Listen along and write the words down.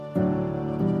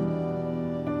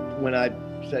when I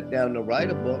sat down to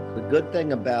write a book, the good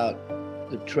thing about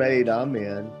the trade I'm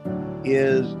in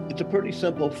is it's a pretty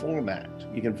simple format.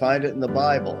 You can find it in the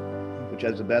Bible, which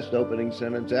has the best opening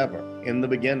sentence ever. In the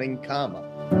beginning, comma.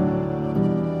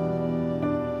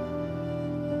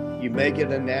 You make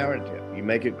it a narrative. You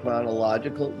make it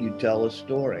chronological. You tell a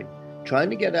story. Trying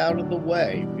to get out of the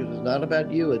way, because it's not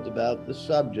about you, it's about the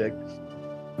subject.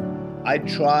 I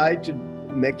try to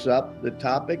mix up the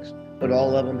topics, but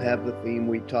all of them have the theme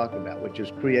we talk about, which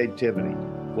is creativity.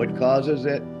 What causes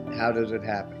it? How does it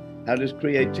happen? How does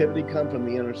creativity come from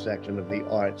the intersection of the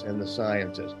arts and the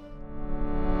sciences?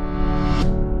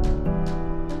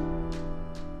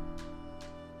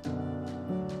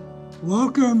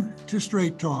 Welcome to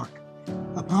Straight Talk,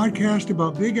 a podcast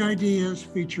about big ideas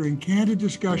featuring candid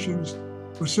discussions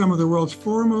with some of the world's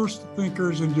foremost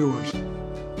thinkers and doers.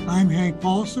 I'm Hank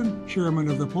Paulson, chairman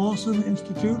of the Paulson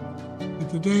Institute, and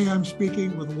today I'm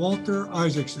speaking with Walter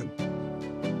Isaacson.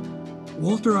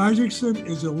 Walter Isaacson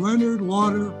is a Leonard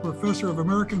Lauder Professor of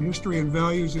American History and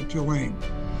Values at Tulane.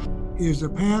 He is the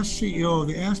past CEO of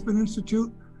the Aspen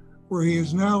Institute, where he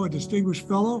is now a distinguished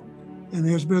fellow and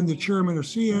has been the chairman of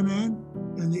CNN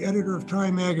and the editor of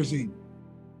Time magazine.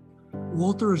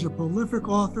 Walter is a prolific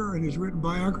author and has written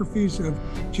biographies of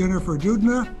Jennifer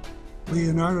Doudna,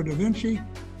 Leonardo da Vinci,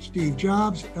 Steve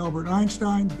Jobs, Albert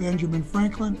Einstein, Benjamin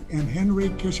Franklin, and Henry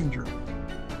Kissinger.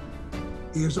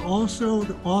 He is also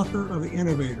the author of The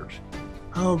Innovators,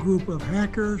 how a group of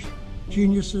hackers,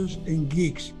 geniuses, and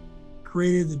geeks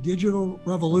created the digital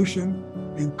revolution,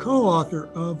 and co-author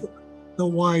of The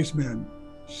Wise Men,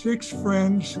 6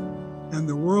 Friends and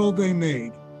the World They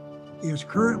Made. He is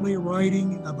currently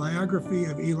writing a biography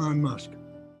of Elon Musk.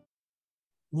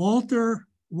 Walter,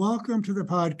 welcome to the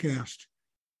podcast.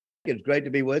 It's great to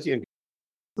be with you.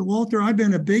 Walter, I've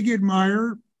been a big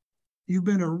admirer. You've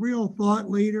been a real thought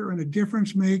leader and a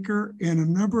difference maker in a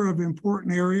number of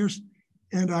important areas,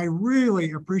 and I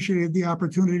really appreciated the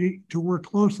opportunity to work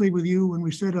closely with you when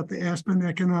we set up the Aspen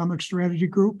Economic Strategy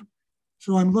Group.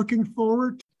 So I'm looking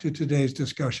forward to today's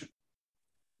discussion.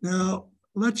 Now,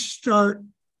 let's start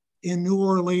in New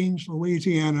Orleans,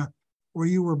 Louisiana, where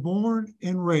you were born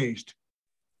and raised.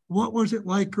 What was it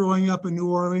like growing up in New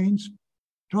Orleans?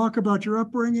 Talk about your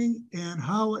upbringing and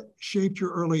how it shaped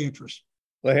your early interests.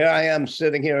 Well, here I am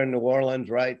sitting here in New Orleans,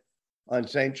 right on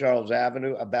St. Charles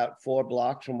Avenue, about 4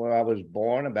 blocks from where I was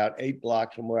born, about 8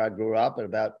 blocks from where I grew up, and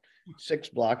about 6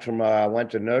 blocks from where I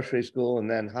went to nursery school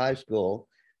and then high school.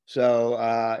 So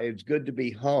it's good to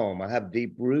be home. I have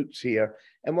deep roots here.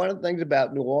 And one of the things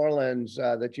about New Orleans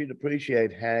that you'd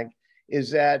appreciate, Hank, is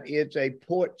that it's a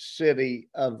port city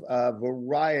of a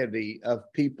variety of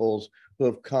peoples who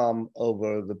have come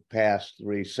over the past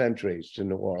 3 centuries to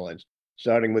New Orleans,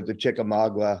 starting with the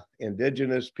Chickamauga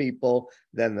indigenous people,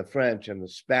 then the French and the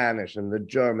Spanish and the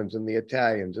Germans and the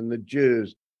Italians and the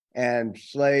Jews and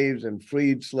slaves and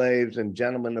freed slaves and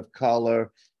gentlemen of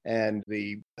color and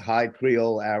the high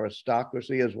Creole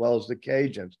aristocracy, as well as the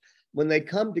Cajuns. When they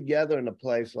come together in a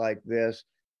place like this,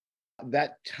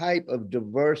 that type of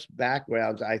diverse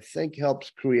backgrounds, I think, helps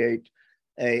create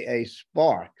a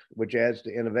spark, which adds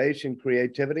to innovation,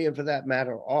 creativity, and for that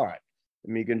matter, art. I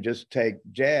mean, you can just take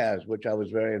jazz, which I was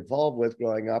very involved with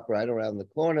growing up right around the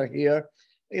corner here.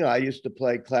 You know, I used to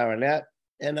play clarinet,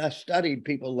 and I studied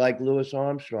people like Louis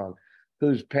Armstrong,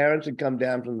 whose parents had come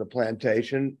down from the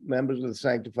plantation, members of the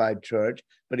Sanctified Church,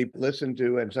 but he listened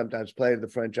to and sometimes played at the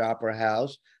French Opera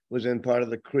House, was in part of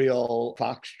the Creole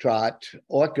Foxtrot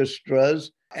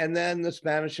orchestras, and then the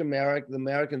the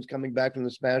Americans coming back from the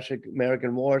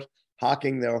Spanish-American Wars,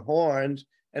 hawking their horns,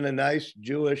 and a nice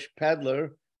Jewish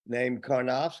peddler named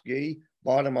Karnofsky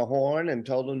bought him a horn and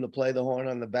told him to play the horn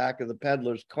on the back of the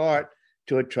peddler's cart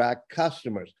to attract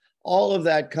customers. All of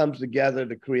that comes together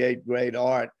to create great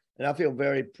art. And I feel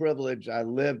very privileged I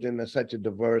lived in such a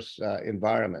diverse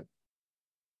environment.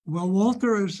 Well,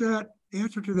 Walter, as that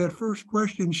answer to that first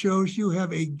question shows, you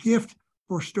have a gift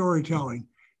for storytelling.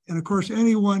 And of course,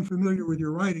 anyone familiar with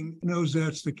your writing knows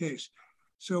that's the case.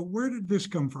 So where did this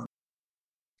come from?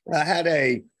 I had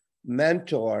a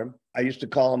mentor. I used to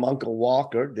call him Uncle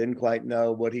Walker, didn't quite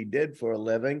know what he did for a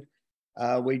living.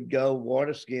 We'd go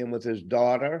water skiing with his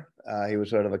daughter. He was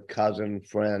sort of a cousin,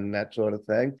 friend, that sort of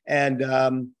thing.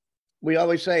 And we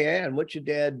always say, Ann, what's your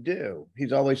dad do?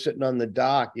 He's always sitting on the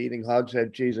dock eating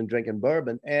hogshead cheese and drinking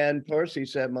bourbon. And Percy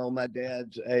said, well, my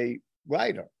dad's a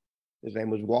writer. His name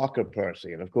was Walker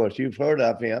Percy. And of course, you've heard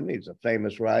of him. He's a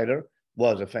famous writer,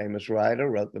 was a famous writer,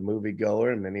 wrote The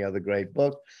Moviegoer and many other great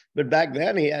books. But back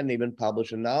then, he hadn't even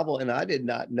published a novel. And I did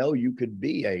not know you could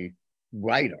be a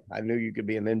writer. I knew you could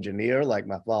be an engineer like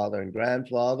my father and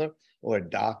grandfather, or a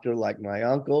doctor like my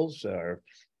uncles, or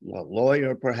a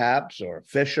lawyer perhaps, or a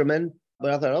fisherman.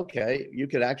 But I thought, okay, you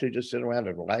could actually just sit around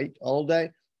and write all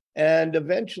day. And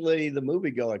eventually the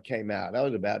moviegoer came out. I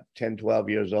was about 10, 12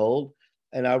 years old,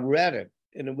 and I read it.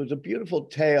 And it was a beautiful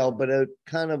tale, but it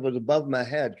kind of was above my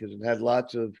head because it had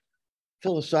lots of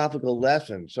philosophical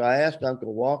lessons. So I asked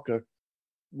Uncle Walker,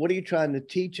 what are you trying to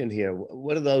teach in here?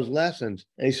 What are those lessons?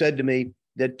 And he said to me,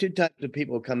 there are two types of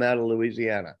people who come out of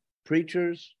Louisiana,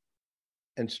 preachers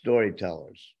and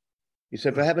storytellers. He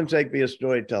said, for heaven's sake, be a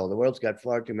storyteller. The world's got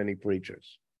far too many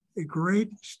preachers. A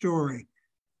great story.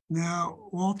 Now,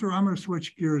 Walter, I'm going to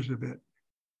switch gears a bit.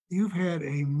 You've had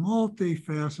a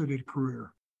multifaceted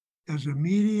career as a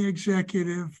media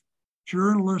executive,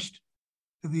 journalist,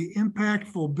 the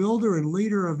impactful builder and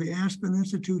leader of the Aspen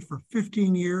Institute for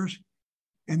 15 years,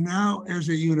 and now as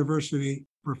a university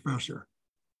professor.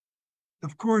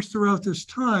 Of course, throughout this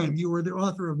time, you were the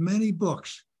author of many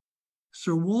books.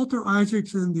 Sir Walter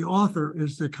Isaacson, the author,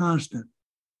 is the constant.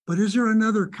 But is there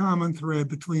another common thread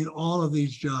between all of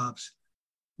these jobs?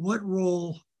 What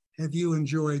role have you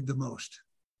enjoyed the most?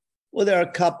 Well, there are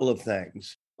a couple of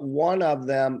things. One of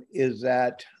them is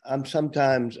that I'm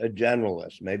sometimes a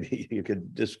generalist. Maybe you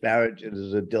could disparage it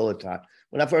as a dilettante.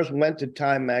 When I first went to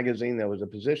Time magazine, there was a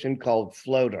position called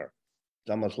floater.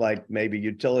 It's almost like maybe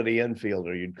utility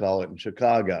infielder, you'd call it in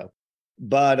Chicago.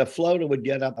 But a floater would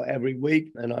get up every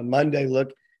week and on Monday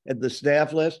look at the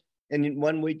staff list. And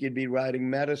 1 week you'd be writing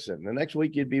medicine. The next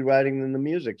week you'd be writing in the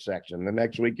music section. The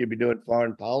next week you'd be doing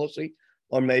foreign policy,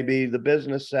 or maybe the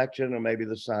business section, or maybe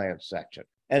the science section.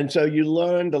 And so you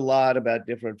learned a lot about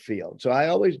different fields. So I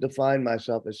always defined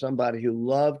myself as somebody who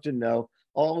loved to know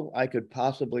all I could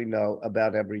possibly know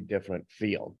about every different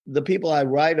field. The people I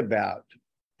write about,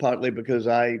 partly because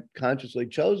I consciously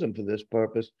chose them for this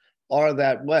purpose, are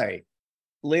that way.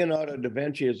 Leonardo da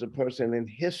Vinci is the person in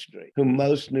history who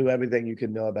most knew everything you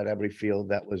could know about every field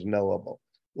that was knowable.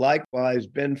 Likewise,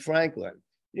 Ben Franklin.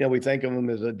 We think of him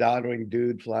as a doddering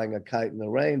dude flying a kite in the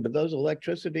rain, but those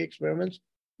electricity experiments,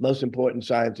 most important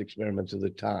science experiments of the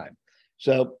time.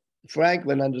 So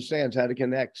Franklin understands how to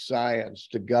connect science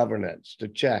to governance, to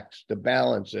checks, to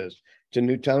balances, to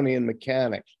Newtonian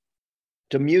mechanics,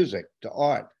 to music, to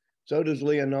art. So does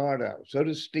Leonardo. So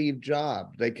does Steve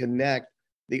Jobs. They connect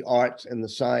the arts and the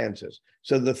sciences.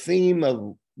 So the theme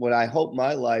of what I hope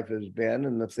my life has been,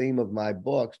 and the theme of my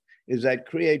books, is that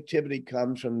creativity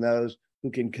comes from those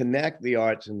who can connect the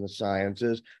arts and the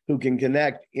sciences, who can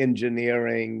connect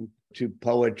engineering to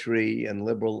poetry and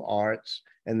liberal arts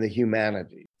and the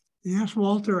humanities. Yes,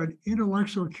 Walter, and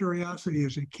intellectual curiosity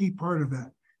is a key part of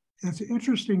that. It's an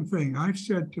interesting thing. I've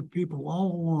said to people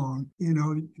all along,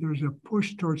 there's a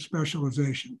push towards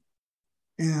specialization.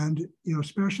 And,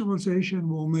 specialization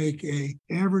will make an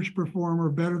average performer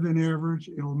better than average.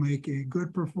 It'll make a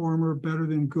good performer better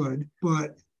than good.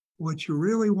 But what you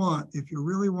really want, if you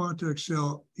really want to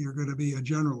excel, you're going to be a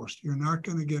generalist. You're not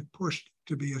going to get pushed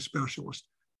to be a specialist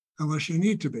unless you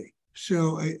need to be.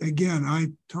 So again, I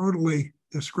totally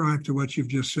ascribe to what you've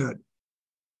just said.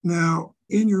 Now,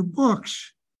 in your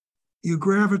books, you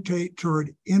gravitate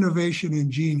toward innovation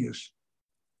and genius,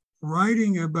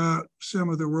 writing about some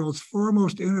of the world's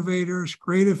foremost innovators,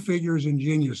 creative figures, and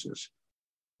geniuses.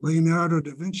 Leonardo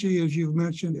da Vinci, as you've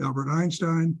mentioned, Albert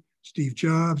Einstein, Steve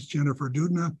Jobs, Jennifer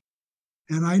Doudna.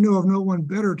 And I know of no one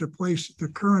better to place the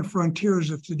current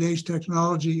frontiers of today's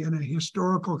technology in a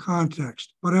historical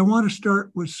context. But I want to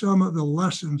start with some of the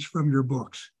lessons from your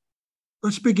books.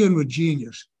 Let's begin with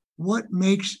genius. What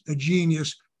makes a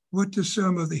genius? What do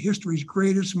some of the history's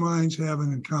greatest minds have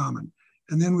in common?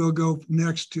 And then we'll go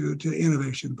next to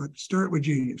innovation, but start with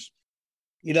genius.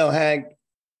 Hank,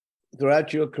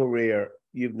 throughout your career,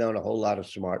 you've known a whole lot of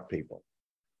smart people.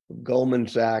 From Goldman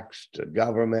Sachs to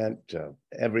government to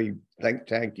every think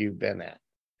tank you've been at.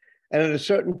 And at a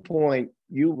certain point,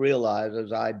 you realize,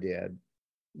 as I did,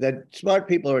 that smart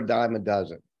people are a dime a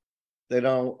dozen. They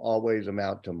don't always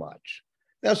amount to much.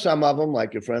 Now, some of them,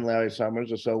 like your friend Larry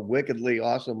Summers, are so wickedly,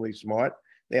 awesomely smart,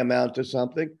 they amount to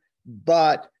something.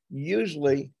 But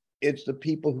usually it's the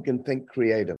people who can think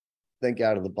creative, think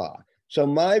out of the box. So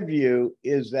my view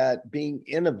is that being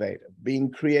innovative,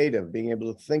 being creative, being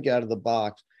able to think out of the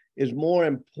box is more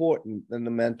important than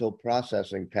the mental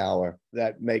processing power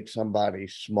that makes somebody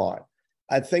smart.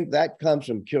 I think that comes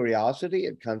from curiosity.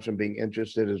 It comes from being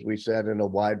interested, as we said, in a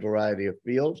wide variety of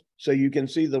fields. So you can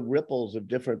see the ripples of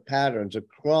different patterns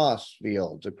across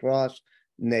fields, across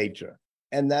nature.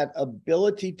 And that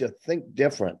ability to think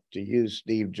different, to use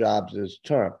Steve Jobs'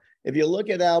 term. If you look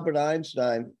at Albert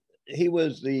Einstein, he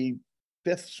was the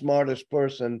fifth smartest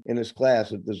person in his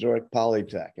class at the Zurich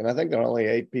Polytech. And I think there are only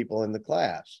 8 people in the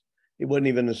class. He wasn't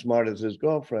even as smart as his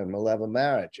girlfriend, Mileva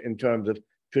Maric, in terms of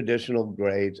traditional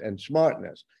grades and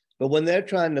smartness. But when they're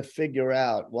trying to figure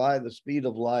out why the speed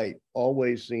of light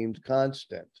always seems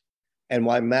constant and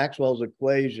why Maxwell's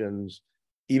equations,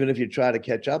 even if you try to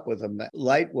catch up with a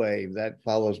light wave that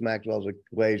follows Maxwell's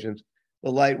equations,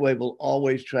 the light wave will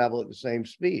always travel at the same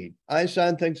speed.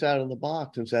 Einstein thinks out of the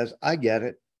box and says, I get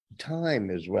it. Time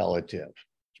is relative.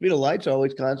 Speed of light's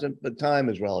always constant, but time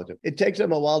is relative. It takes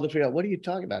them a while to figure out, what are you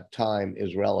talking about? Time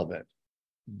is relevant.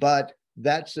 But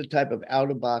that's the type of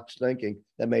out-of-box thinking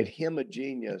that made him a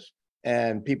genius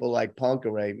and people like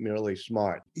Poincaré merely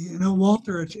smart. You know,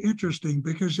 Walter, it's interesting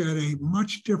because at a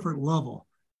much different level,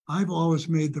 I've always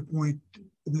made the point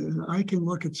that I can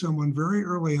look at someone very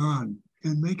early on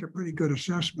and make a pretty good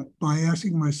assessment by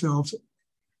asking myself,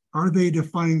 are they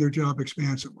defining their job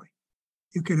expansively?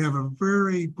 You can have a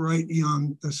very bright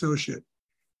young associate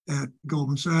at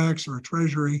Goldman Sachs or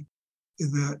Treasury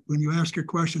that when you ask a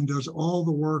question, does all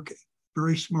the work,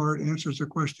 very smart, answers the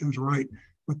questions right.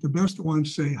 But the best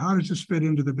ones say, how does this fit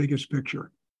into the biggest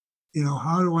picture? You know,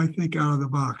 how do I think out of the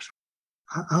box?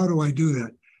 How do I do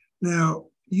that? Now,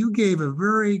 you gave a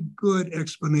very good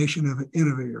explanation of an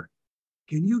innovator.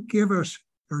 Can you give us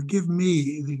or give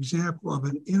me the example of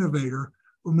an innovator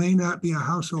who may not be a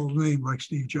household name like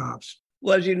Steve Jobs?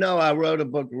 Well, as you know, I wrote a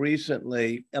book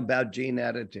recently about gene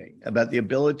editing, about the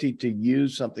ability to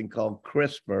use something called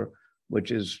CRISPR,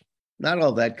 which is not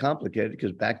all that complicated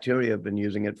because bacteria have been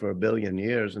using it for 1 billion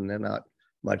years and they're not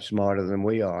much smarter than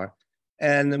we are.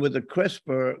 And then with the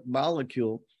CRISPR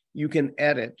molecule, you can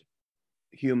edit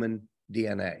human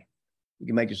DNA. You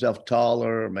can make yourself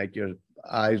taller or make your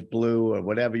eyes blue or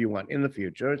whatever you want in the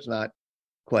future. It's not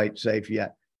quite safe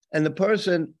yet. And the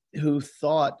person who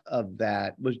thought of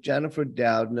that was Jennifer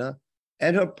Doudna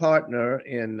and her partner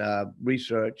in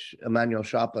research, Emmanuel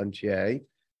Charpentier,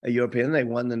 a European. They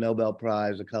won the Nobel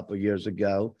Prize a couple of years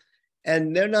ago.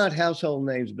 And they're not household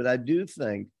names, but I do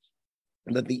think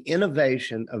that the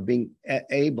innovation of being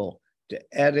able to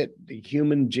edit the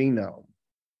human genome,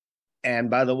 and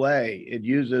by the way, it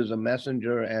uses a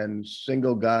messenger and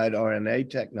single guide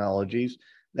RNA technologies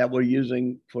that we're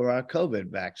using for our COVID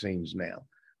vaccines now.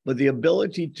 But the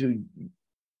ability to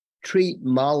treat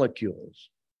molecules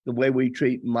the way we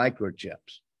treat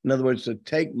microchips, in other words, to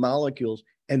take molecules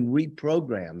and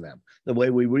reprogram them the way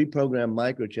we reprogram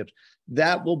microchips,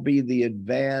 that will be the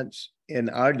advance in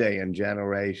our day and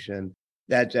generation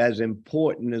that's as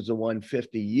important as the one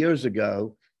 50 years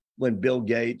ago when Bill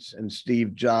Gates and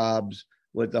Steve Jobs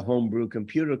with the Homebrew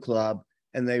Computer Club,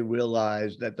 and they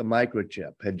realized that the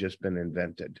microchip had just been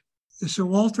invented. So,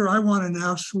 Walter, I want to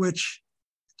now switch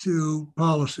to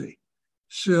policy.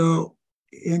 So,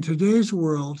 in today's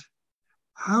world,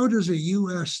 how does the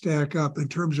U.S. stack up in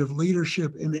terms of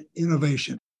leadership and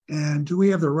innovation? And do we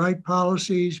have the right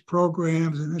policies,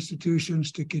 programs, and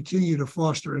institutions to continue to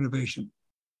foster innovation?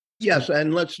 Yes,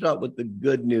 and let's start with the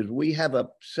good news. We have a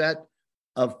set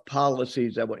of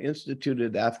policies that were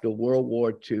instituted after World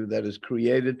War II that has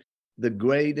created the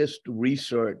greatest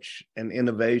research and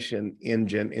innovation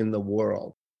engine in the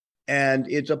world. And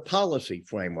it's a policy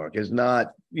framework. It's not,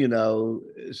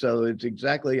 so it's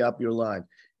exactly up your line.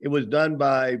 It was done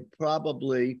by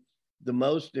probably the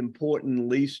most important,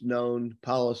 least known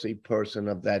policy person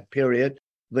of that period,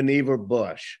 Vannevar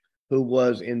Bush, who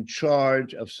was in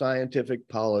charge of scientific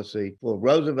policy for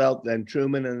Roosevelt, then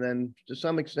Truman, and then to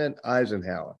some extent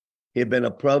Eisenhower. He had been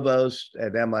a provost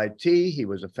at MIT. He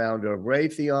was a founder of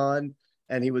Raytheon,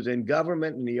 and he was in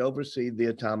government, and he oversaw the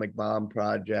atomic bomb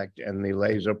project and the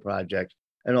laser project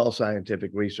and all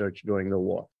scientific research during the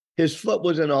war. His foot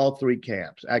was in all 3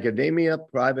 camps: academia,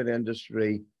 private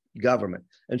industry, government.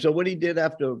 And so what he did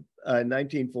after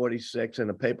 1946 in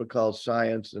a paper called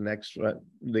Science,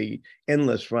 the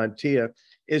Endless Frontier,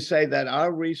 is say that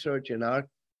our research in our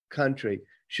country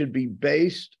should be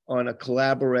based on a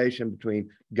collaboration between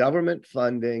government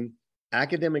funding,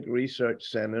 academic research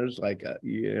centers, like,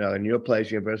 in your place,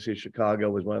 University of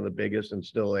Chicago was one of the biggest and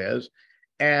still is,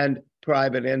 and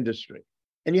private industry.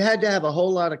 And you had to have a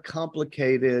whole lot of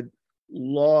complicated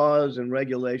laws and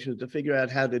regulations to figure out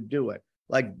how to do it.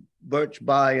 Like Birch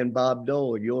Bayh and Bob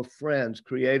Dole, your friends,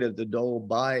 created the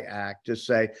Dole-Bayh Act to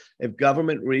say if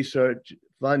government research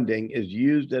funding is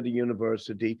used at a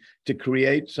university to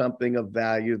create something of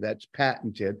value that's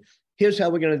patented, here's how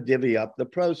we're going to divvy up the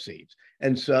proceeds.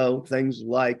 And so things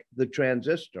like the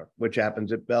transistor, which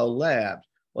happens at Bell Labs,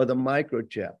 or the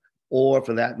microchip, or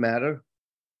for that matter,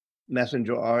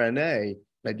 messenger RNA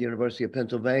at University of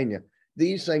Pennsylvania.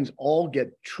 These things all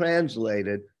get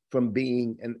translated from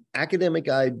being an academic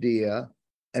idea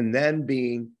and then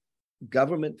being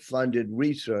government-funded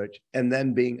research and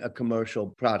then being a commercial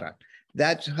product.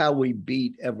 That's how we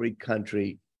beat every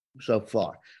country so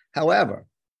far. However,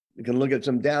 you can look at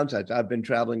some downsides. I've been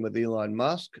traveling with Elon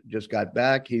Musk, just got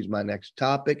back. He's my next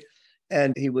topic.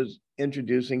 And he was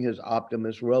introducing his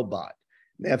Optimus robot.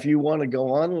 Now, if you want to go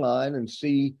online and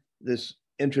see this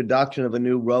introduction of a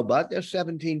new robot, there's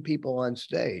 17 people on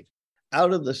stage.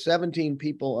 Out of the 17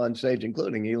 people on stage,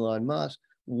 including Elon Musk,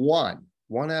 one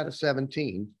out of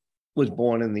 17 was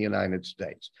born in the United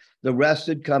States. The rest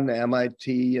had come to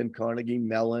MIT and Carnegie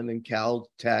Mellon and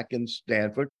Caltech and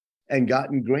Stanford and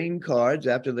gotten green cards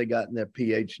after they gotten their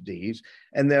PhDs.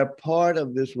 And they're part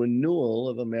of this renewal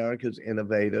of America's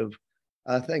innovative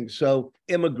things. So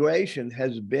immigration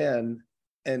has been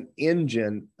an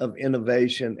engine of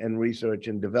innovation and research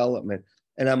and development.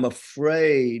 And I'm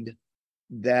afraid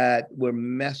that we're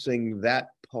messing that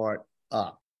part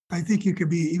up. I think you could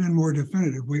be even more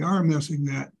definitive. We are messing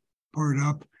that part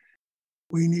up.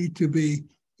 We need to be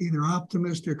either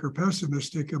optimistic or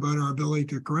pessimistic about our ability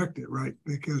to correct it, right?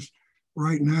 Because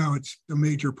right now it's a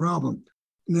major problem.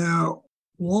 Now,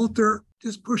 Walter,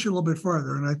 just push it a little bit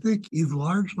farther, and I think you've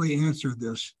largely answered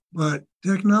this, but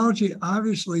technology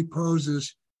obviously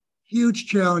poses huge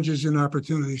challenges and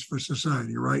opportunities for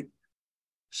society, right?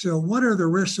 So what are the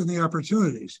risks and the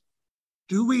opportunities?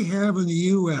 Do we have in the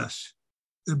U.S.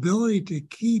 the ability to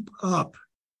keep up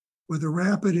with the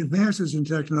rapid advances in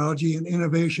technology and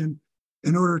innovation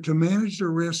in order to manage the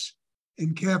risks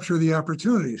and capture the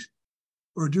opportunities?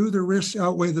 Or do the risks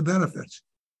outweigh the benefits?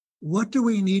 What do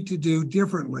we need to do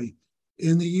differently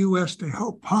in the U.S. to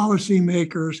help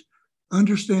policymakers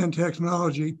understand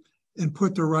technology and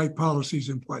put the right policies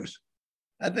in place?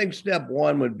 I think step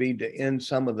one would be to end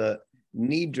some of the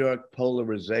knee-jerk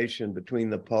polarization between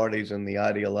the parties and the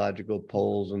ideological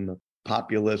poles and the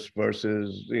populists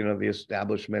versus, the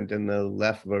establishment and the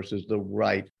left versus the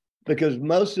right. Because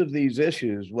most of these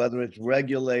issues, whether it's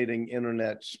regulating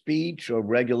internet speech or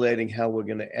regulating how we're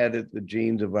going to edit the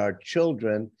genes of our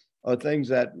children, are things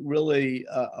that really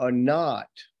are not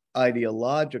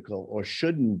ideological or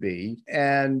shouldn't be.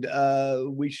 And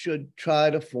we should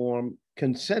try to form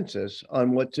consensus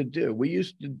on what to do. We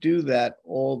used to do that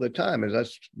all the time. As I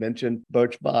mentioned,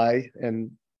 Birch Bayh and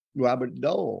Robert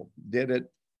Dole did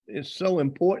it so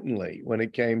importantly when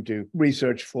it came to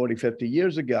research 40, 50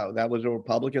 years ago. That was a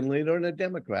Republican leader and a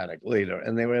Democratic leader,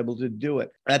 and they were able to do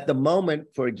it. At the moment,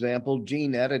 for example,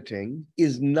 gene editing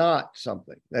is not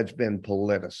something that's been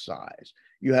politicized.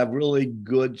 You have really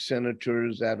good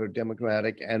senators that are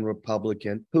Democratic and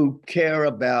Republican who care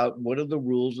about what are the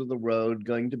rules of the road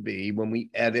going to be when we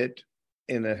edit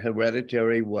in a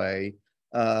hereditary way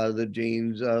the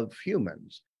genes of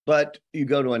humans. But you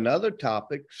go to another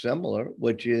topic similar,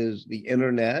 which is the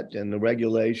internet and the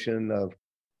regulation of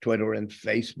Twitter and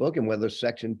Facebook, and whether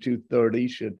Section 230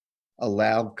 should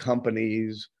allow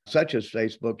companies such as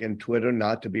Facebook and Twitter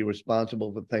not to be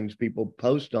responsible for things people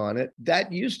post on it.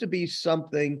 That used to be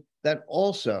something that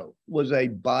also was a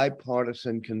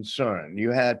bipartisan concern.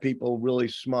 You had people really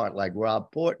smart like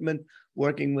Rob Portman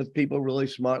working with people really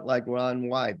smart like Ron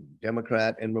Wyden,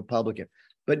 Democrat and Republican.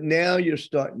 But now you're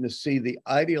starting to see the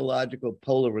ideological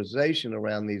polarization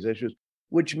around these issues,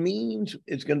 which means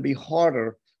it's going to be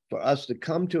harder for us to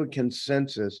come to a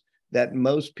consensus that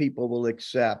most people will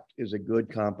accept is a good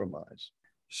compromise.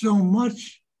 So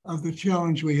much of the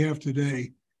challenge we have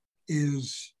today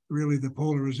is really the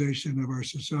polarization of our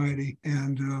society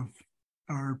and of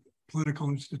our political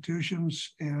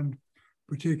institutions and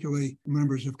particularly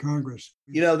members of Congress.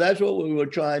 That's what we were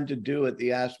trying to do at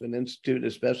the Aspen Institute,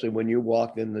 especially when you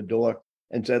walked in the door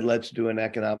and said, let's do an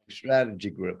economic strategy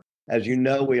group. As you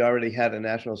know, we already had a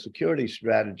national security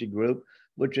strategy group,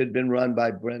 which had been run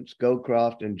by Brent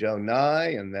Scowcroft and Joe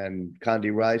Nye, and then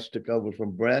Condi Rice took over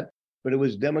from Brent. But it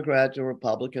was Democrats and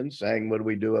Republicans saying, what do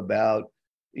we do about,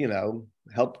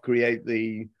 help create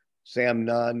the Sam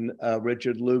Nunn,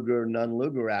 Richard Lugar,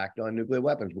 Nunn-Lugar Act on nuclear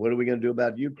weapons. What are we going to do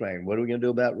about Ukraine? What are we going to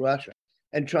do about Russia?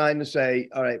 And trying to say,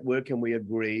 all right, where can we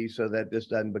agree so that this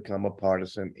doesn't become a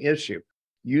partisan issue?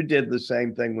 You did the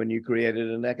same thing when you created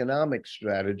an economic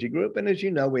strategy group. And as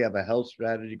you know, we have a health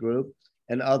strategy group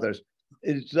and others.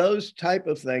 It's those type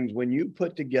of things, when you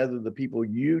put together the people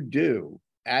you do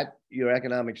at your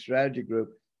economic strategy group,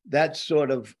 that's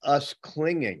sort of us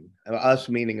clinging, us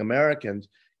meaning Americans,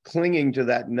 clinging to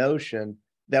that notion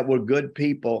that we're good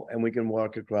people and we can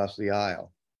walk across the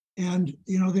aisle. And,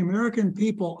 the American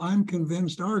people, I'm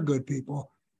convinced, are good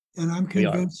people. And I'm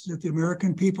convinced that the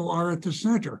American people are at the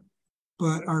center.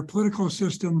 But our political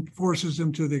system forces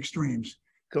them to the extremes.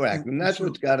 Correct. And that's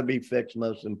what's got to be fixed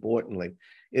most importantly,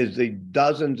 is the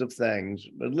dozens of things,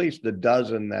 at least the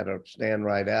dozen that are stand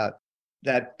right out,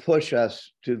 that push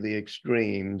us to the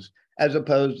extremes, as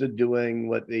opposed to doing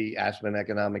what the Aspen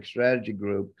Economic Strategy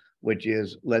Group, which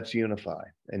is let's unify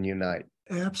and unite.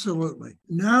 Absolutely.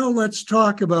 Now let's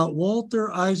talk about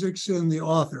Walter Isaacson, the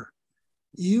author.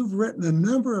 You've written a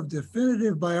number of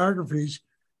definitive biographies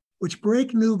which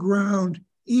break new ground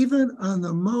even on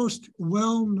the most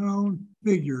well-known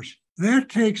figures. That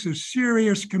takes a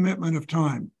serious commitment of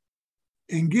time.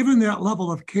 And given that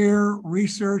level of care,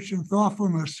 research, and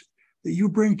thoughtfulness that you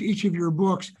bring to each of your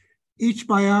books, each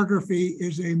biography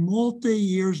is a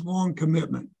multi-years long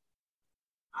commitment.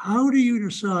 How do you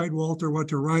decide, Walter, what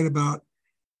to write about?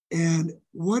 And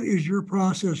what is your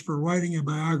process for writing a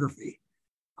biography?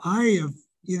 I have,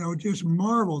 just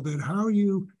marveled at how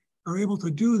you are able to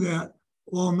do that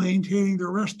while maintaining the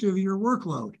rest of your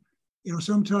workload.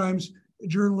 Sometimes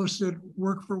journalists that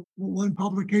work for one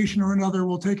publication or another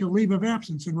will take a leave of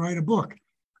absence and write a book.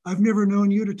 I've never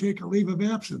known you to take a leave of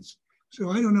absence. So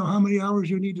I don't know how many hours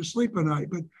you need to sleep a night,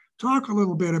 but talk a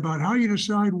little bit about how you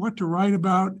decide what to write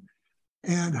about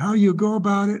and how you go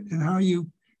about it and how you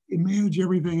manage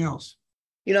everything else.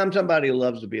 I'm somebody who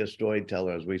loves to be a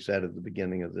storyteller, as we said at the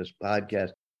beginning of this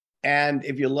podcast. And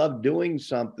if you love doing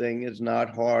something, it's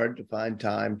not hard to find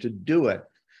time to do it.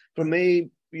 For me,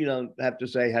 you don't have to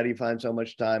say, how do you find so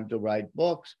much time to write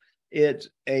books? It's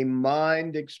a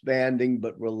mind expanding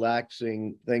but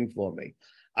relaxing thing for me.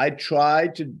 I try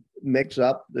to mix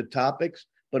up the topics,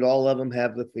 but all of them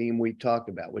have the theme we talked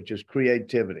about, which is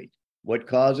creativity. What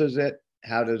causes it?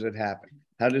 How does it happen?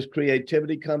 How does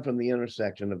creativity come from the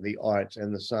intersection of the arts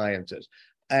and the sciences?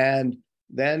 And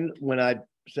then when I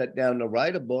sat down to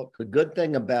write a book, the good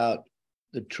thing about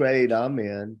the trade I'm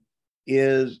in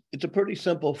is it's a pretty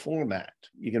simple format.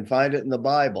 You can find it in the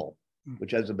Bible, which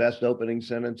has the best opening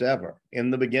sentence ever. In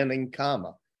the beginning,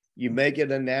 comma. You make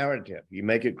it a narrative. You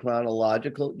make it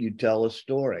chronological. You tell a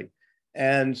story.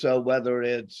 And so whether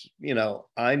it's,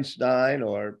 Einstein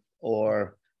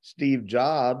or Steve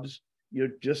Jobs, you're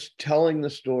just telling the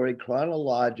story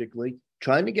chronologically,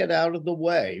 trying to get out of the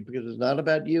way, because it's not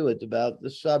about you, it's about the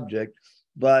subject.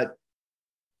 But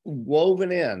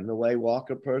woven in, the way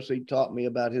Walker Percy taught me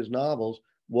about his novels,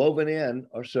 woven in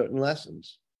are certain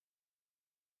lessons.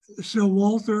 So,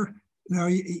 Walter, now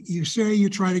you say you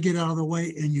try to get out of the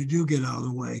way, and you do get out of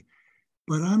the way.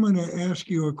 But I'm going to ask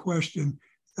you a question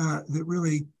that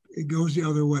really goes the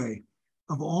other way.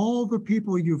 Of all the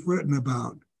people you've written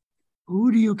about,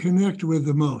 who do you connect with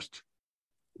the most?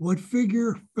 What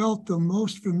figure felt the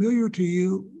most familiar to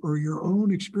you, or your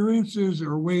own experiences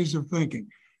or ways of thinking?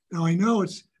 Now, I know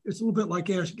it's a little bit like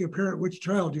asking a parent which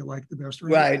child you like the best,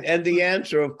 right? Right. And the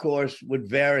answer, of course, would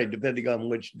vary depending on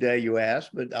which day you ask,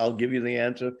 but I'll give you the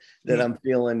answer that I'm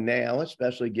feeling now,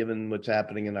 especially given what's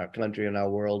happening in our country and our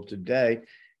world today,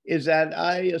 is that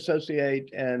I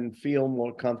associate and feel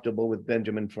more comfortable with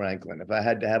Benjamin Franklin. If I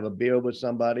had to have a beer with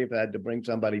somebody, if I had to bring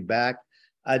somebody back,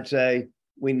 I'd say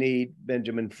we need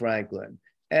Benjamin Franklin.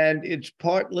 And it's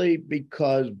partly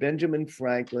because Benjamin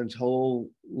Franklin's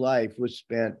whole life was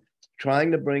spent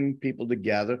trying to bring people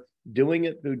together, doing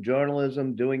it through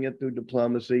journalism, doing it through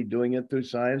diplomacy, doing it through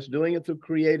science, doing it through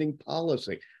creating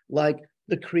policy, like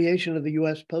the creation of the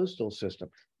U.S. postal system.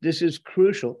 This is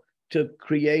crucial to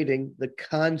creating the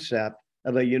concept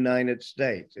of a United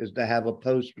States, is to have a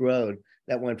post road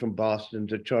that went from Boston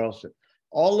to Charleston.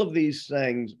 All of these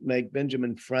things make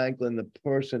Benjamin Franklin the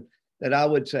person that I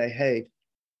would say, hey,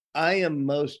 I am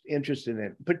most interested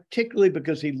in, particularly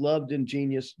because he loved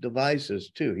ingenious devices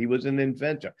too. He was an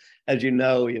inventor. As you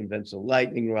know, he invents the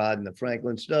lightning rod and the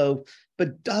Franklin stove,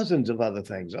 but dozens of other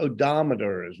things,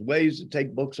 odometers, ways to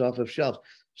take books off of shelves.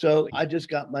 So I just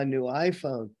got my new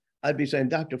iPhone. I'd be saying,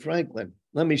 Dr. Franklin,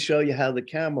 let me show you how the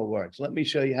camera works. Let me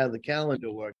show you how the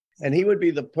calendar works. And he would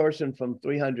be the person from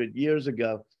 300 years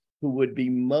ago who would be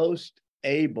most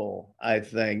able, I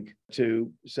think,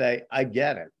 to say, I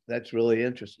get it. That's really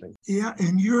interesting. Yeah,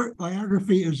 and your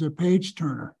biography is a page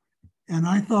turner. And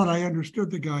I thought I understood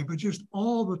the guy, but just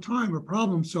all the time a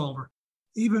problem solver.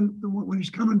 Even when he's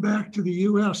coming back to the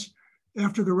U.S.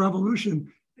 after the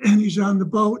revolution, and he's on the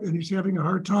boat and he's having a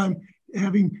hard time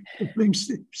having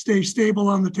things stay stable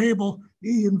on the table,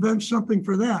 he invents something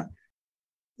for that.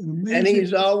 And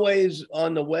he's always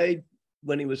on the way.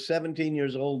 When he was 17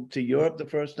 years old to Europe the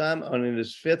first time, on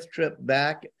his fifth trip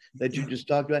back that you just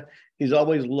talked about. He's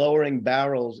always lowering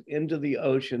barrels into the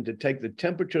ocean to take the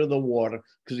temperature of the water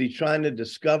because he's trying to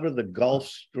discover the Gulf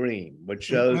Stream, which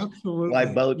shows why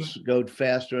boats go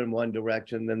faster in one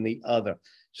direction than the other.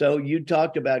 So you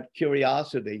talked about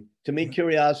curiosity. To me,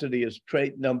 curiosity is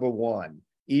trait number one.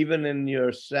 Even in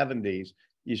your 70s,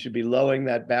 you should be lowering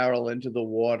that barrel into the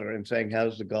water and saying,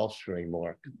 how's the Gulf Stream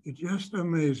work? It's just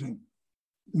amazing.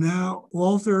 Now,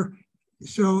 Walter,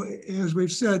 so as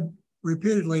we've said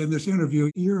repeatedly in this interview,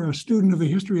 you're a student of the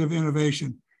history of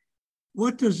innovation.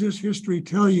 What does this history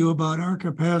tell you about our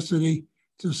capacity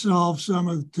to solve some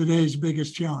of today's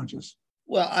biggest challenges?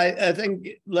 Well, I think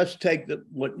let's take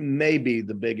what may be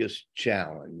the biggest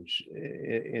challenge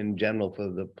in general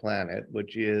for the planet,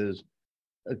 which is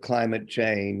climate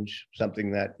change,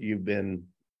 something that you've been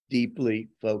deeply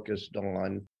focused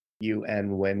on, you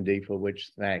and Wendy, for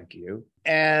which thank you.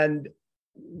 And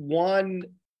one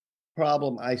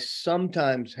problem I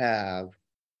sometimes have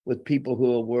with people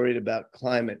who are worried about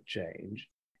climate change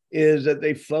is that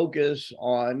they focus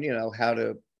on, how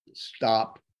to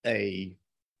stop a,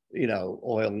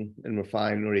 oil and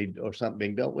refinery or something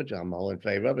being built, which I'm all in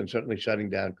favor of, and certainly shutting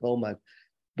down coal mines.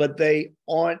 But they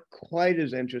aren't quite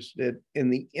as interested in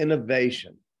the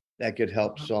innovation that could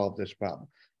help solve this problem.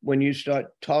 When you start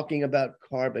talking about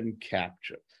carbon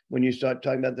capture, when you start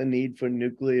talking about the need for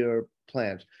nuclear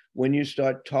plants, when you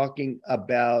start talking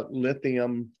about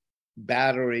lithium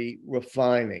battery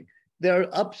refining, there are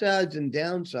upsides and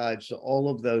downsides to all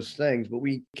of those things, but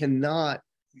we cannot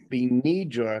be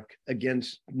knee-jerk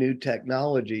against new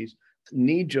technologies,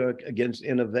 knee-jerk against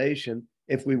innovation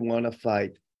if we want to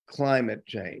fight climate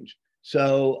change.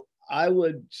 So I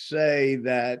would say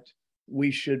that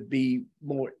we should be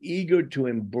more eager to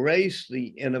embrace the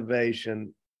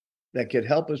innovation that could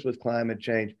help us with climate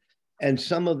change. And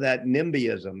some of that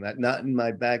NIMBYism, that not in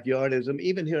my backyardism,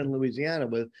 even here in Louisiana,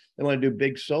 with they want to do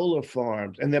big solar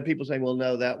farms. And then people saying, well,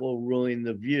 no, that will ruin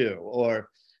the view. Or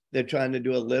they're trying to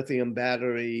do a lithium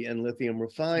battery and lithium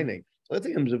refining.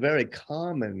 Lithium is a very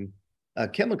common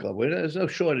chemical. There's no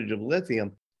shortage of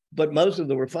lithium, but most of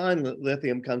the refined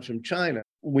lithium comes from China.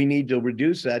 We need to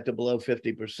reduce that to below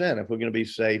 50% if we're going to be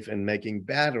safe in making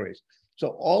batteries.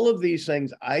 So all of these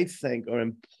things, I think, are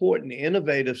important,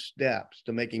 innovative steps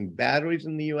to making batteries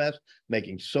in the U.S.,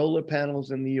 making solar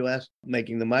panels in the U.S.,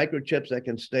 making the microchips that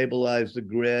can stabilize the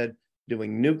grid,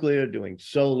 doing nuclear, doing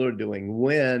solar, doing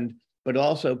wind, but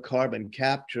also carbon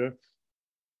capture.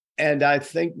 And I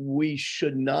think we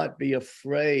should not be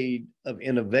afraid of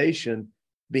innovation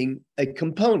being a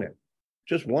component,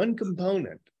 just one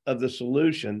component of the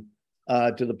solution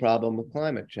to the problem of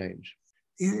climate change.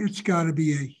 It's got to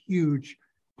be a huge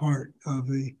part of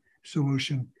the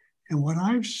solution. And what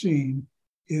I've seen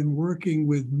in working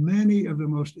with many of the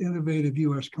most innovative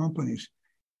U.S. companies,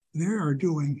 they are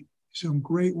doing some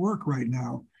great work right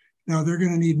now. Now, they're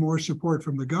going to need more support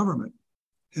from the government,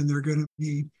 and they're going to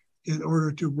need, in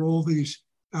order to roll these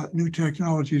new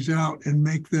technologies out and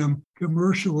make them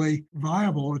commercially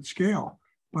viable at scale.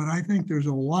 But I think there's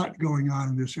a lot going on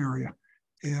in this area.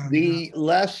 And the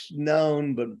less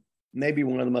known, but maybe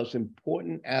one of the most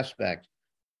important aspects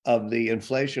of the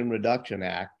Inflation Reduction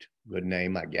Act, good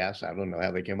name, I guess. I don't know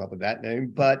how they came up with that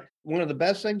name, but one of the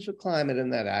best things for climate in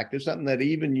that act is something that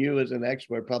even you as an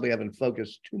expert probably haven't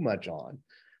focused too much on,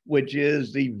 which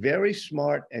is the very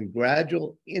smart and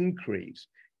gradual increase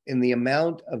in the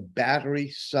amount of battery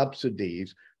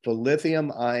subsidies for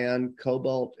lithium ion,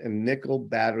 cobalt, and nickel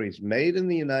batteries made in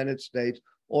the United States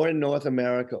or in North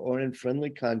America or in friendly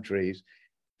countries,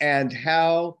 and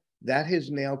how that has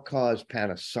now caused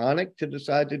Panasonic to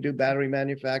decide to do battery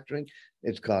manufacturing.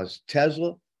 It's caused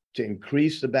Tesla to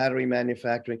increase the battery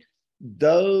manufacturing.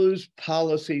 Those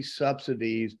policy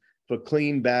subsidies for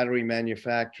clean battery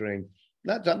manufacturing,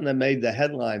 not something that made the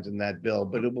headlines in that bill,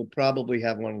 but it will probably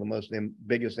have one of the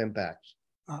biggest impacts.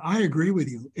 I agree with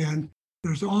you. And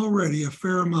there's already a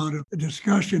fair amount of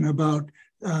discussion about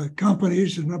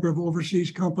companies, a number of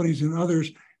overseas companies and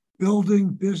others building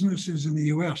businesses in the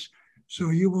U.S.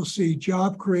 So you will see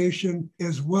job creation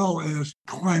as well as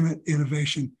climate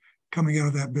innovation coming out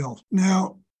of that bill.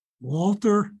 Now,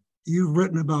 Walter, you've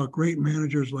written about great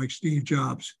managers like Steve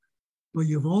Jobs, but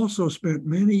you've also spent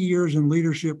many years in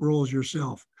leadership roles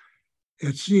yourself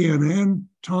at CNN,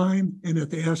 Time, and at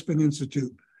the Aspen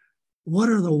Institute. What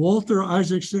are the Walter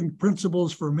Isaacson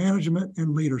principles for management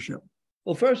and leadership?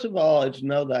 Well, first of all, it's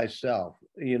know thyself.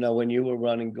 You know, when you were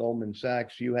running Goldman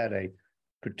Sachs, you had a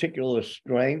particular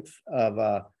strength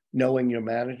of knowing your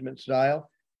management style.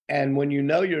 And when you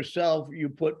know yourself, you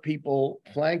put people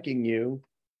flanking you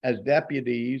as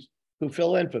deputies who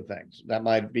fill in for things. That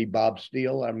might be Bob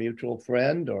Steele, our mutual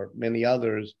friend, or many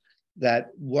others that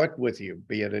work with you,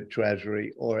 be it at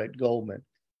Treasury or at Goldman.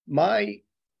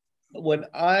 When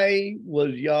I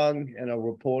was young and a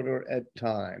reporter at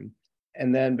Time,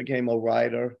 and then became a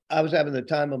writer, I was having the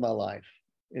time of my life.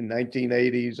 In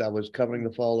 1980s, I was covering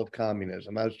the fall of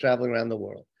communism. I was traveling around the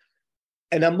world.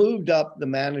 And I moved up the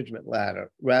management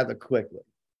ladder rather quickly,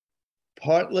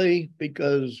 partly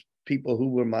because people who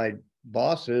were my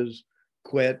bosses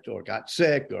quit or got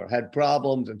sick or had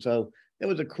problems. And so it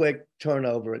was a quick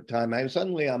turnover at Time. And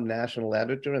suddenly I'm national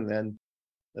editor and then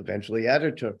eventually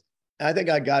editor. I think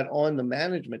I got on the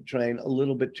management train a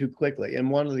little bit too quickly. And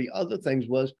one of the other things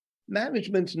was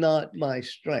management's not my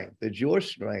strength. It's your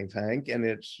strength, Hank, and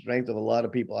it's strength of a lot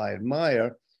of people I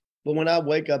admire. But when I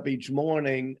wake up each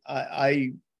morning,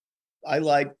 I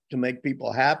like to make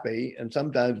people happy. And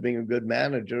sometimes being a good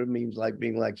manager means like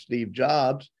being like Steve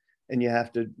Jobs, and you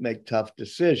have to make tough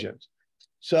decisions.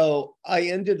 So I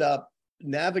ended up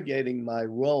navigating my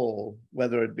role,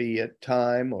 whether it be at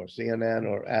Time or CNN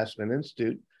or Aspen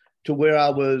Institute, to where I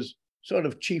was sort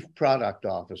of chief product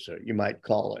officer, you might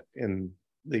call it, in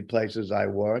the places I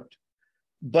worked.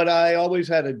 But I always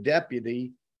had a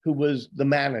deputy who was the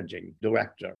managing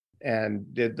director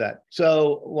and did that.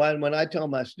 So when I tell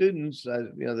my students,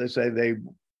 they say they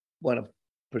want to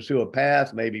pursue a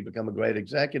path, maybe become a great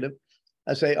executive,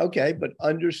 I say, okay, but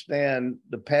understand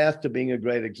the path to being a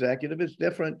great executive is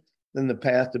different than the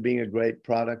path to being a great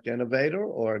product innovator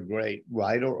or a great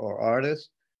writer or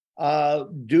artist.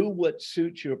 Do what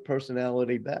suits your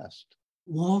personality best.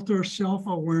 Walter,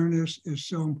 self-awareness is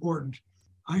so important.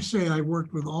 I say I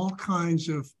worked with all kinds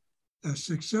of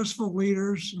successful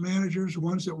leaders, managers,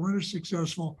 ones that weren't as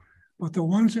successful, but the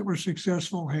ones that were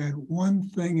successful had one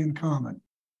thing in common.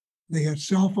 They had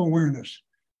self-awareness,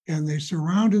 and they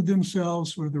surrounded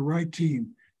themselves with the right team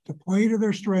to play to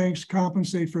their strengths,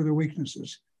 compensate for their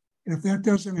weaknesses. And if that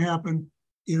doesn't happen,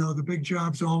 the big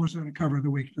job's always going to cover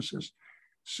the weaknesses.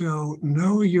 So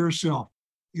know yourself.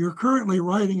 You're currently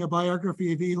writing a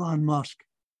biography of Elon Musk.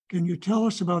 Can you tell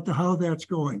us about how that's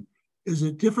going? Is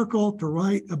it difficult to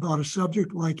write about a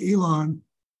subject like Elon,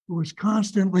 who is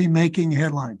constantly making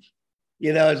headlines?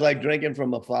 It's like drinking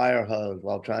from a fire hose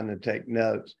while trying to take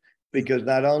notes, because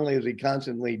not only is he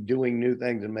constantly doing new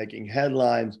things and making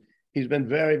headlines, he's been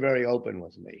very, very open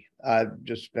with me. I've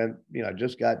just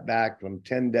just got back from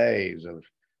 10 days of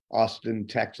Austin,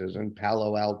 Texas, and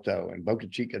Palo Alto, and Boca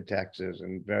Chica, Texas,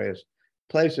 and various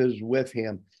places with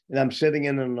him. And I'm sitting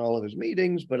in on all of his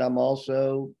meetings, but I'm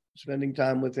also spending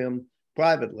time with him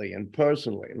privately and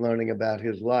personally, learning about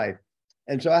his life.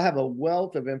 And so I have a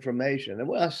wealth of information. And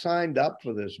when I signed up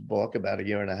for this book about a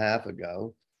year and a half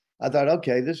ago, I thought,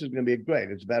 okay, this is going to be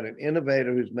great. It's about an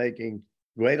innovator who's making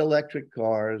great electric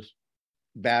cars,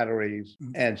 batteries,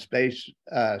 and space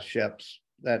ships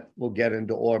that will get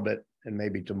into orbit and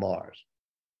maybe to Mars.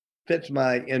 Fits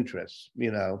my interests,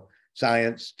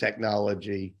 science,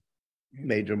 technology,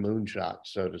 major moonshots,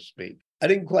 so to speak. I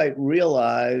didn't quite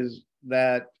realize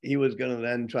that he was going to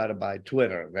then try to buy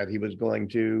Twitter, that he was going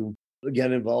to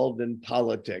get involved in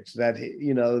politics, that,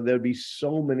 there'd be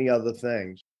so many other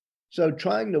things. So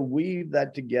trying to weave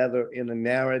that together in a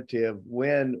narrative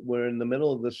when we're in the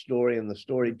middle of the story and the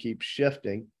story keeps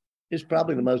shifting is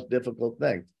probably the most difficult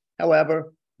thing.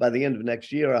 However, by the end of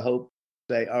next year, I hope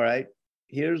to say, all right,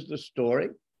 here's the story.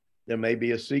 There may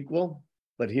be a sequel,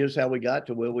 but here's how we got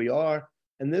to where we are.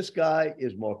 And this guy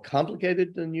is more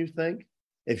complicated than you think.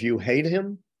 If you hate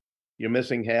him, you're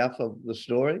missing half of the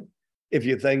story. If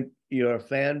you think you're a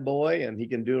fanboy and he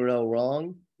can do no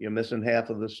wrong, you're missing half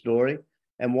of the story.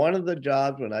 And one of the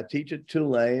jobs when I teach at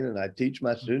Tulane and I teach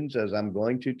my students, as I'm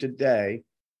going to today,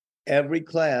 every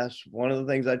class, one of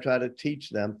the things I try to teach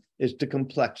them is to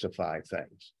complexify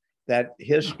things. That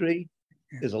history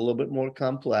is a little bit more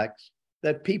complex,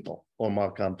 that people are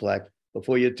more complex.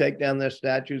 Before you take down their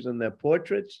statues and their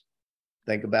portraits,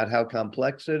 think about how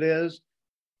complex it is.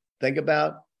 Think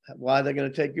about why they're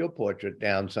going to take your portrait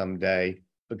down someday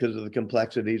because of the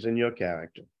complexities in your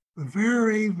character.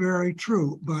 Very, very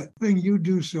true. But the thing you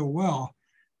do so well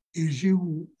is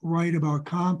you write about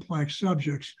complex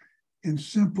subjects in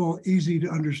simple, easy to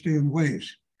understand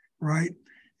ways, right?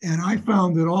 And I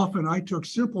found that often I took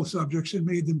simple subjects and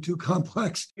made them too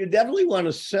complex. You definitely want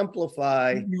to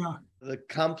simplify the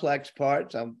complex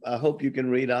parts. I hope you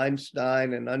can read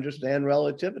Einstein and understand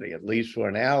relativity, at least for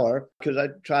an hour, because I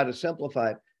try to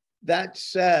simplify it. That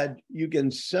said, you can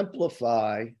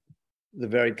simplify the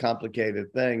very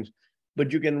complicated things,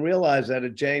 but you can realize that a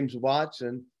James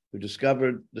Watson, who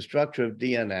discovered the structure of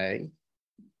DNA,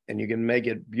 and you can make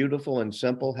it beautiful and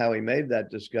simple how he made that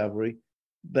discovery,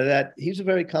 but that he's a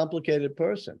very complicated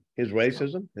person. His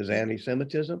racism, his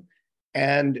anti-Semitism,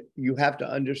 and you have to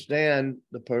understand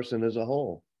the person as a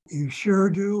whole. You sure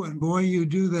do, and boy, you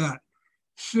do that.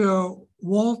 So,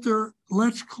 Walter,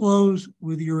 let's close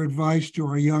with your advice to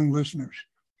our young listeners.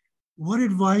 What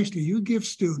advice do you give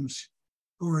students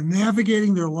who are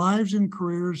navigating their lives and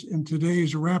careers in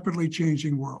today's rapidly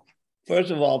changing world?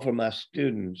 First of all, for my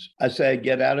students, I say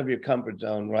get out of your comfort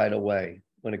zone right away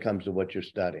when it comes to what you're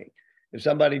studying. If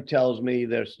somebody tells me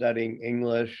they're studying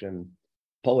English and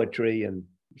poetry and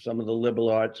some of the liberal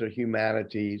arts or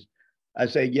humanities, I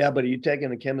say, yeah, but are you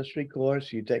taking a chemistry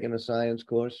course? Are you taking a science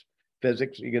course?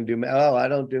 Physics? You can do math? Oh, I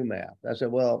don't do math. I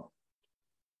said, well,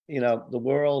 the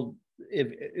world,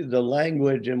 if the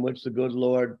language in which the good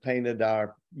Lord painted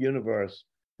our universe,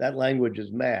 that language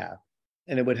is math.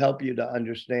 And it would help you to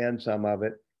understand some of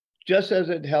it, just as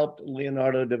it helped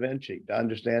Leonardo da Vinci to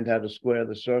understand how to square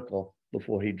the circle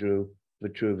before he drew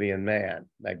Vitruvian Man,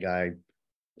 that guy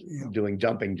doing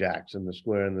jumping jacks in the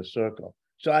square and the circle.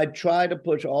 So I try to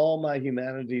push all my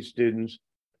humanities students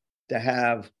to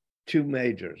have two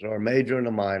majors, or a major and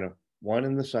a minor, one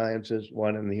in the sciences,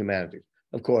 one in the humanities.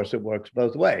 Of course, it works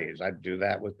both ways. I do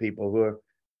that with people who are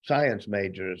science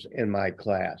majors in my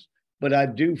class. But I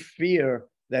do fear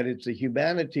that it's the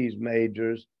humanities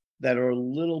majors that are a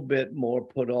little bit more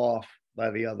put off by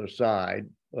the other side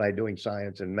by doing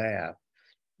science and math.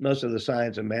 Most of the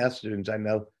science and math students I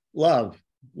know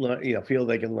feel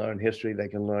they can learn history, they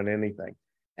can learn anything.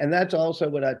 And that's also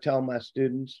what I tell my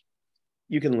students,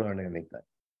 you can learn anything.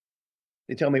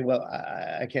 They tell me, well,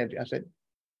 I can't. I said,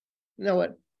 you know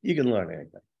what? You can learn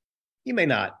anything. You may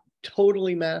not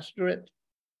totally master it,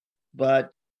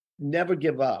 but never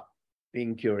give up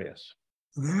being curious.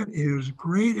 That is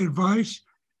great advice.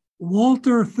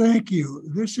 Walter, thank you.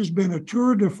 This has been a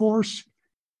tour de force,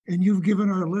 and you've given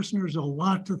our listeners a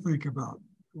lot to think about.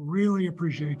 Really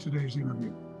appreciate today's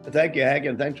interview. Thank you, Hank,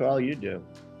 and thanks for all you do.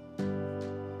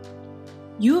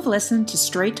 You have listened to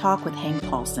Straight Talk with Hank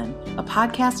Paulson, a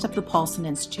podcast of the Paulson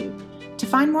Institute. To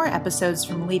find more episodes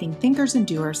from leading thinkers and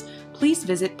doers, please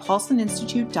visit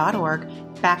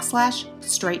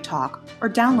paulsoninstitute.org/Straight Talk or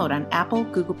download on Apple,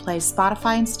 Google Play,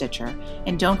 Spotify, and Stitcher.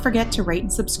 And don't forget to rate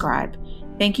and subscribe.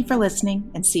 Thank you for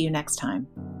listening, and see you next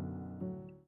time.